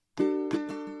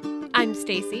I'm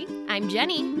Stacy. I'm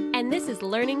Jenny. And this is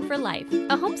Learning for Life,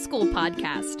 a homeschool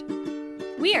podcast.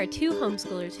 We are two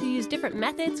homeschoolers who use different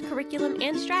methods, curriculum,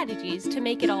 and strategies to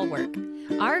make it all work.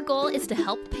 Our goal is to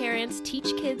help parents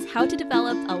teach kids how to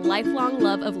develop a lifelong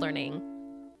love of learning.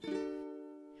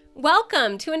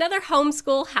 Welcome to another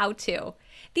Homeschool How-To.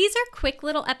 These are quick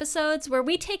little episodes where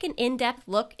we take an in-depth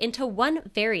look into one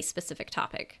very specific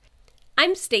topic.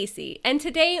 I'm Stacy, and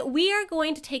today we are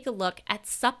going to take a look at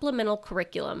supplemental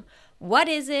curriculum. What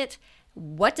is it?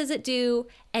 What does it do?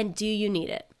 And do you need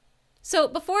it? So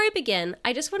before I begin,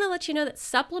 I just want to let you know that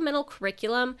supplemental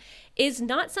curriculum is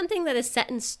not something that is set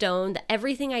in stone, that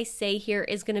everything I say here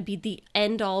is going to be the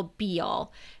end-all,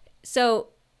 be-all. So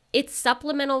it's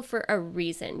supplemental for a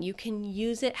reason. You can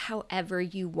use it however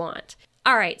you want.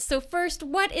 All right, so first,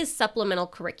 what is supplemental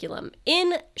curriculum?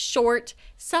 In short,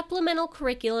 supplemental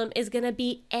curriculum is going to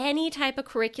be any type of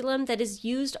curriculum that is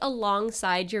used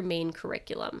alongside your main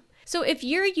curriculum. So if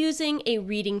you're using a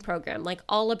reading program like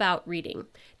All About Reading,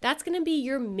 that's going to be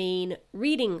your main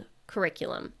reading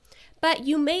curriculum. But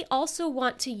you may also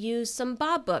want to use some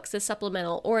Bob books as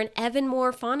supplemental or an Evan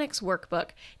Moore phonics workbook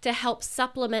to help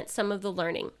supplement some of the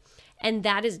learning. And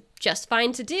that is just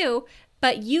fine to do.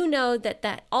 But you know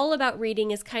that All About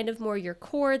Reading is kind of more your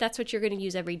core. That's what you're going to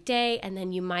use every day, and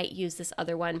then you might use this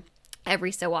other one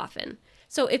every so often.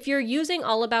 So if you're using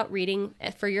All About Reading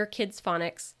for your kids'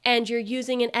 phonics, and you're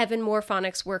using an Evan Moore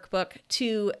phonics workbook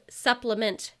to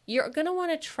supplement, you're going to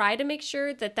want to try to make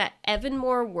sure that Evan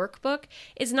Moore workbook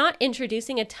is not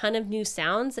introducing a ton of new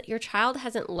sounds that your child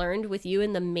hasn't learned with you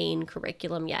in the main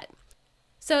curriculum yet.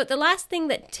 So the last thing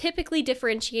that typically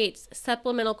differentiates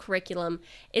supplemental curriculum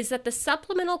is that the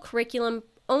supplemental curriculum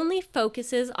only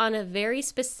focuses on a very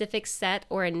specific set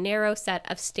or a narrow set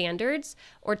of standards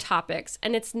or topics,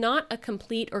 and it's not a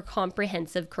complete or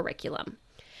comprehensive curriculum.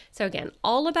 So again,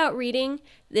 All About Reading,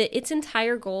 its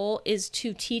entire goal is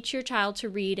to teach your child to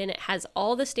read, and it has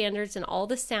all the standards and all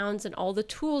the sounds and all the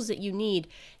tools that you need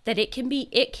that it can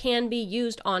be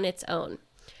used on its own.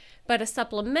 But a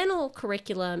supplemental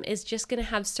curriculum is just going to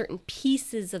have certain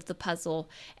pieces of the puzzle,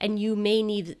 and you may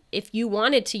need, if you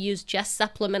wanted to use just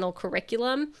supplemental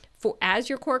curriculum as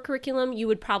your core curriculum, you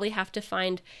would probably have to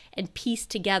find and piece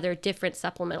together different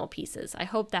supplemental pieces. I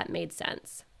hope that made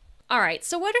sense. All right,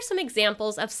 so what are some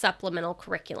examples of supplemental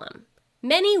curriculum?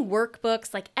 Many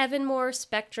workbooks like Evan Moore,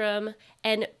 Spectrum,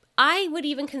 and I would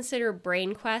even consider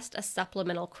BrainQuest a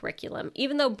supplemental curriculum,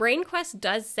 even though BrainQuest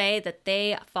does say that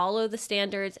they follow the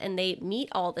standards and they meet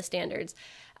all the standards.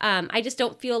 I just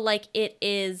don't feel like it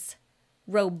is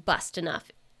robust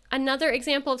enough. Another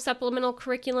example of supplemental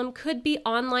curriculum could be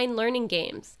online learning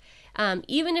games.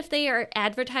 Even if they are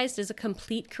advertised as a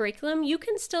complete curriculum, you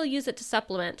can still use it to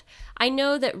supplement. I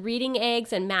know that Reading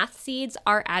Eggs and Math Seeds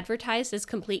are advertised as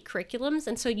complete curriculums,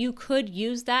 and so you could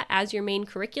use that as your main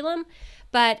curriculum.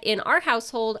 But in our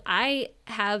household, I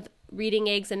have Reading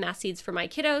Eggs and Math Seeds for my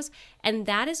kiddos, and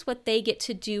that is what they get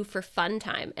to do for fun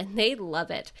time, and they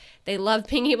love it. They love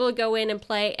being able to go in and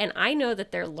play, and I know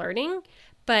that they're learning,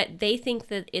 but they think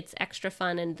that it's extra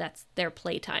fun and that's their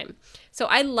playtime. So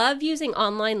I love using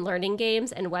online learning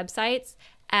games and websites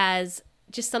as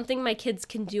just something my kids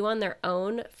can do on their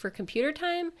own for computer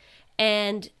time,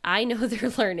 and I know they're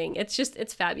learning.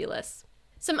 It's fabulous.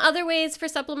 Some other ways for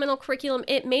supplemental curriculum,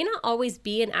 it may not always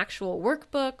be an actual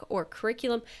workbook or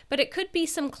curriculum, but it could be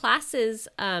some classes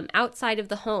outside of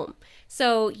the home.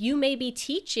 So you may be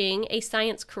teaching a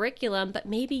science curriculum, but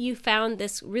maybe you found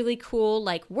this really cool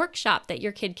workshop that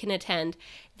your kid can attend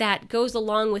that goes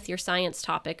along with your science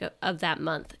topic of that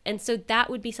month. And so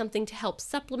that would be something to help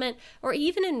supplement or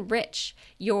even enrich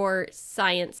your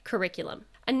science curriculum.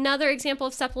 Another example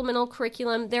of supplemental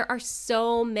curriculum, there are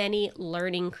so many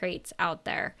learning crates out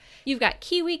there. You've got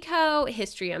KiwiCo,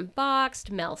 History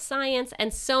Unboxed, Mel Science,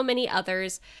 and so many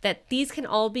others that these can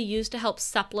all be used to help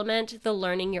supplement the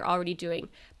learning you're already doing.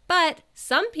 But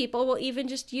some people will even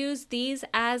just use these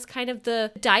as kind of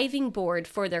the diving board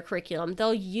for their curriculum.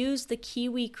 They'll use the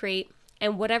Kiwi crate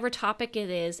and whatever topic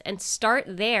it is and start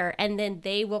there, and then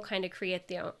they will kind of create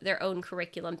their own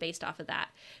curriculum based off of that.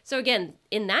 So again,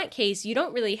 in that case, you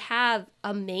don't really have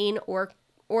a main or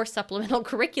supplemental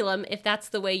curriculum if that's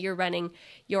the way you're running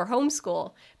your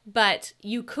homeschool, but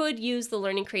you could use the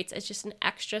learning crates as just an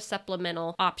extra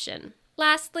supplemental option.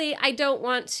 Lastly, I don't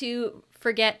want to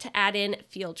forget to add in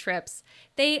field trips.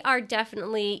 They are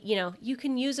definitely, you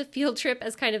can use a field trip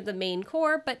as kind of the main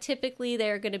core, but typically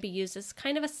they're going to be used as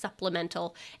kind of a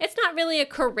supplemental. It's not really a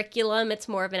curriculum, it's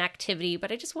more of an activity,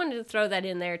 but I just wanted to throw that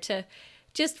in there to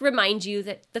just remind you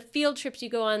that the field trips you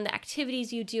go on, the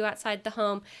activities you do outside the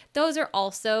home, those are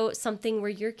also something where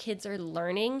your kids are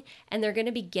learning and they're going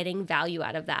to be getting value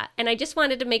out of that. And I just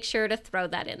wanted to make sure to throw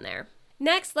that in there.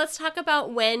 Next, let's talk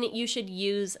about when you should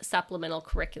use supplemental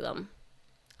curriculum.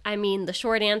 I mean, the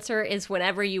short answer is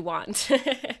whenever you want.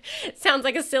 Sounds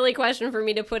like a silly question for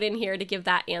me to put in here to give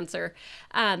that answer.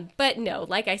 But no,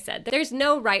 like I said, there's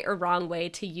no right or wrong way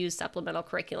to use supplemental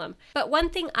curriculum. But one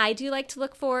thing I do like to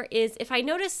look for is if I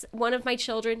notice one of my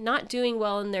children not doing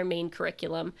well in their main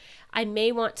curriculum, I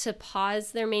may want to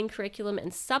pause their main curriculum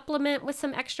and supplement with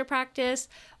some extra practice,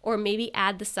 or maybe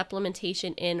add the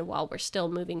supplementation in while we're still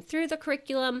moving through the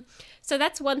curriculum. So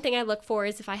that's one thing I look for,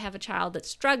 is if I have a child that's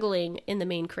struggling in the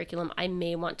main curriculum, I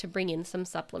may want to bring in some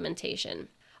supplementation.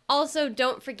 Also,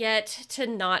 don't forget to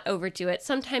not overdo it.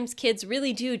 Sometimes kids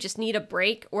really do just need a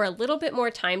break or a little bit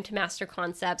more time to master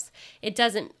concepts. It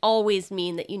doesn't always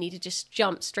mean that you need to just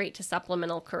jump straight to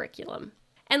supplemental curriculum.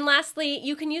 And lastly,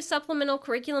 you can use supplemental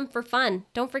curriculum for fun.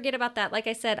 Don't forget about that. Like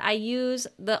I said, I use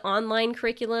the online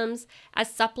curriculums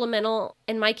as supplemental,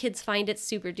 and my kids find it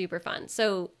super duper fun.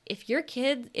 So if your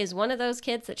kid is one of those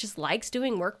kids that just likes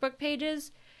doing workbook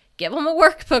pages, give them a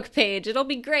workbook page. It'll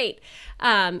be great.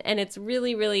 And it's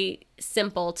really, really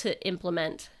simple to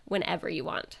implement whenever you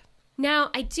want. Now,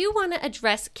 I do want to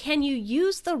address, can you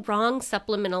use the wrong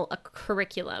supplemental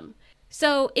curriculum?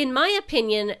 So in my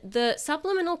opinion, the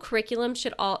supplemental curriculum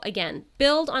should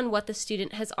build on what the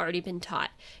student has already been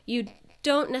taught. You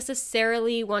don't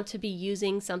necessarily want to be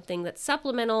using something that's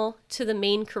supplemental to the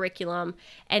main curriculum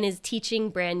and is teaching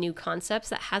brand new concepts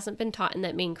that hasn't been taught in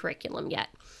that main curriculum yet.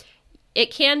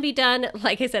 It can be done,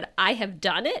 like I said, I have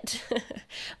done it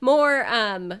more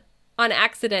on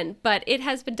accident, but it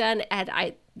has been done,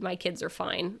 and my kids are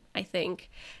fine, I think.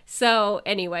 So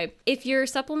anyway, if your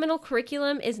supplemental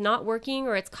curriculum is not working,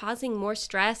 or it's causing more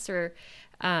stress, or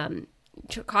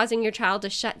causing your child to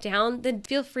shut down, then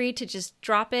feel free to just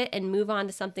drop it and move on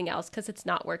to something else because it's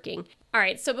not working. All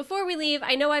right, so before we leave,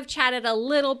 I know I've chatted a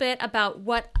little bit about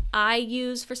what I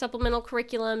use for supplemental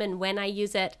curriculum and when I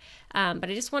use it, but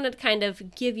I just wanted to kind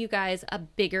of give you guys a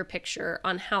bigger picture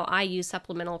on how I use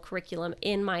supplemental curriculum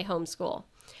in my homeschool.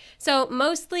 So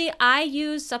mostly I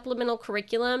use supplemental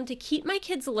curriculum to keep my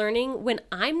kids learning when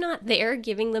I'm not there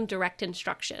giving them direct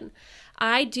instruction.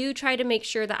 I do try to make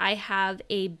sure that I have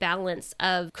a balance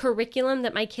of curriculum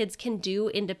that my kids can do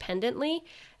independently.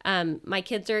 My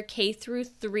kids are K through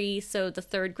 3, so the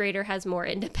third grader has more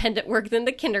independent work than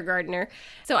the kindergartner.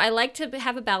 So I like to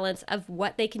have a balance of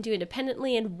what they can do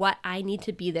independently and what I need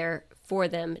to be there for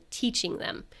them, teaching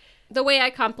them. The way I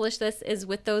accomplish this is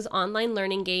with those online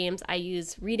learning games. I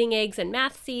use Reading Eggs and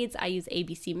Math Seeds. I use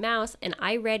ABC Mouse and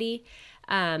iReady.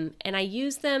 And I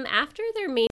use them after their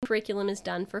main curriculum is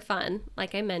done for fun,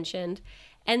 like I mentioned.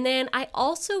 And then I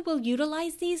also will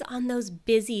utilize these on those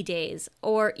busy days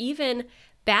or even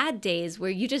bad days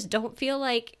where you just don't feel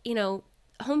like,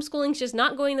 homeschooling's just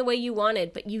not going the way you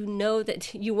wanted, but you know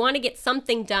that you want to get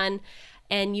something done,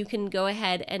 and you can go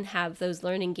ahead and have those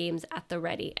learning games at the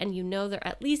ready. And they're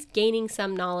at least gaining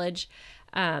some knowledge,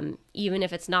 even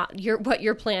if it's not what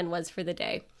your plan was for the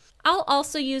day. I'll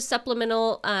also use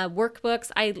supplemental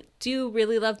workbooks. I do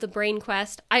really love the Brain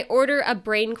Quest. I order a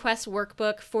Brain Quest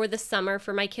workbook for the summer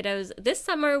for my kiddos. This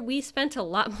summer, we spent a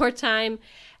lot more time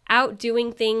out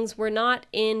doing things. We're not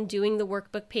in doing the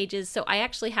workbook pages, so I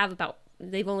actually have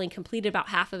they've only completed about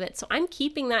half of it. So I'm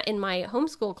keeping that in my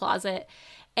homeschool closet,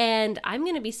 and I'm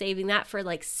going to be saving that for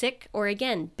sick or,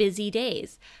 again, busy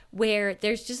days where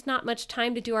there's just not much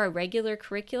time to do our regular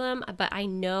curriculum. But I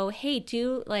know, hey,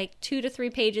 do 2 to 3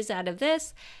 pages out of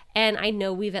this, and I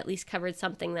know we've at least covered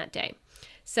something that day.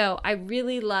 So I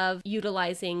really love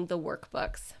utilizing the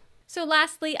workbooks. So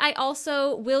lastly, I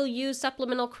also will use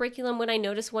supplemental curriculum when I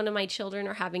notice one of my children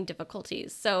are having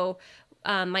difficulties. So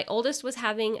my oldest was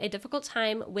having a difficult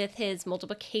time with his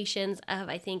multiplications of,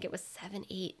 I think it was 7,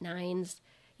 8, 9s.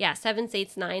 Yeah, 7s,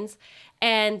 8s, 9s.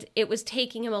 And it was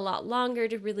taking him a lot longer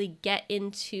to really get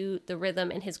into the rhythm,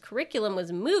 and his curriculum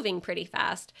was moving pretty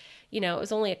fast. It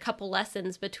was only a couple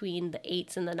lessons between the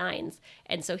 8s and the 9s.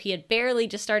 And so he had barely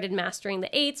just started mastering the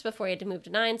 8s before he had to move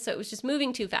to 9s. So it was just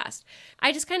moving too fast.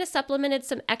 I just kind of supplemented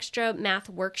some extra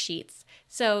math worksheets.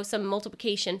 So some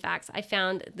multiplication facts. I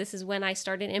found this is when I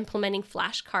started implementing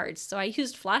flashcards. So I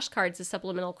used flashcards as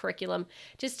supplemental curriculum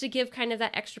just to give kind of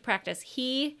that extra practice.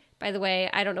 By the way,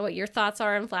 I don't know what your thoughts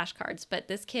are on flashcards, but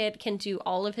this kid can do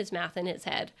all of his math in his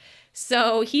head.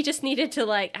 So he just needed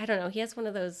to he has one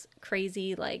of those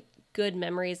crazy, good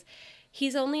memories.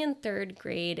 He's only in 3rd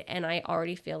grade, and I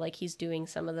already feel like he's doing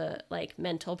some of the,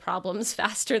 mental problems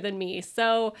faster than me.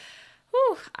 So,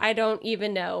 I don't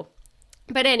even know.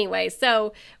 But anyway,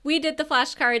 so we did the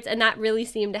flashcards and that really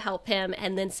seemed to help him.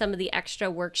 And then some of the extra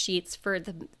worksheets for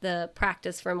the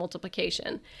practice for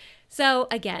multiplication. So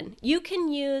again, you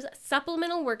can use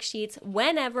supplemental worksheets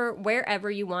whenever, wherever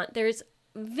you want. There's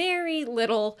very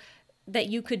little that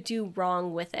you could do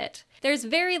wrong with it. There's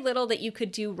very little that you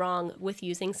could do wrong with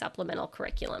using supplemental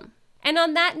curriculum. And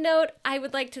on that note, I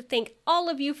would like to thank all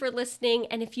of you for listening.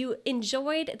 And if you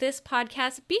enjoyed this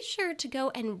podcast, be sure to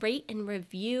go and rate and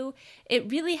review.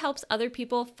 It really helps other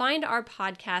people find our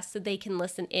podcast so they can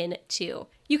listen in too.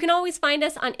 You can always find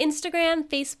us on Instagram,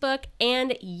 Facebook,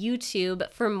 and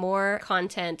YouTube for more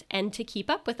content and to keep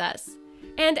up with us.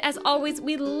 And as always,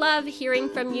 we love hearing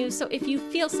from you, so if you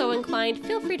feel so inclined,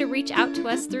 feel free to reach out to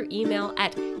us through email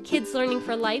at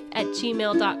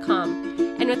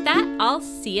kidslearningforlife@gmail.com. And with that, I'll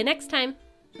see you next time.